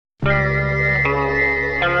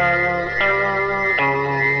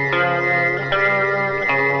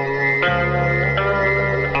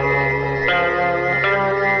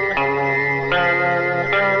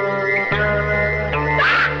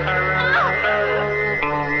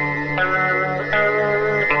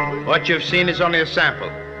What you've seen is only a sample,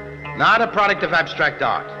 not a product of abstract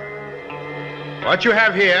art. What you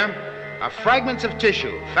have here are fragments of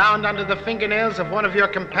tissue found under the fingernails of one of your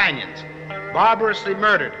companions, barbarously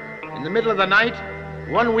murdered in the middle of the night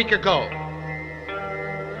 1 week ago.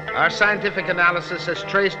 Our scientific analysis has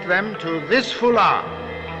traced them to this foulard,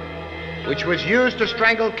 which was used to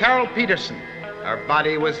strangle Carol Peterson. Her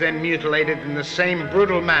body was then mutilated in the same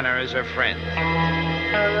brutal manner as her friend.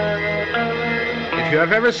 If you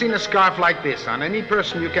have ever seen a scarf like this on any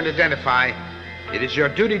person you can identify, it is your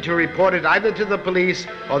duty to report it either to the police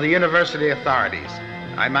or the university authorities.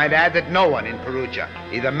 I might add that no one in Perugia,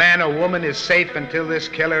 either man or woman, is safe until this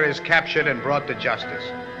killer is captured and brought to justice.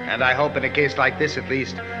 And I hope in a case like this, at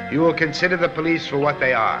least, you will consider the police for what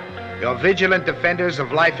they are, your vigilant defenders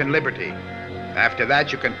of life and liberty. After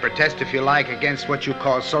that, you can protest if you like against what you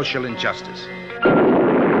call social injustice.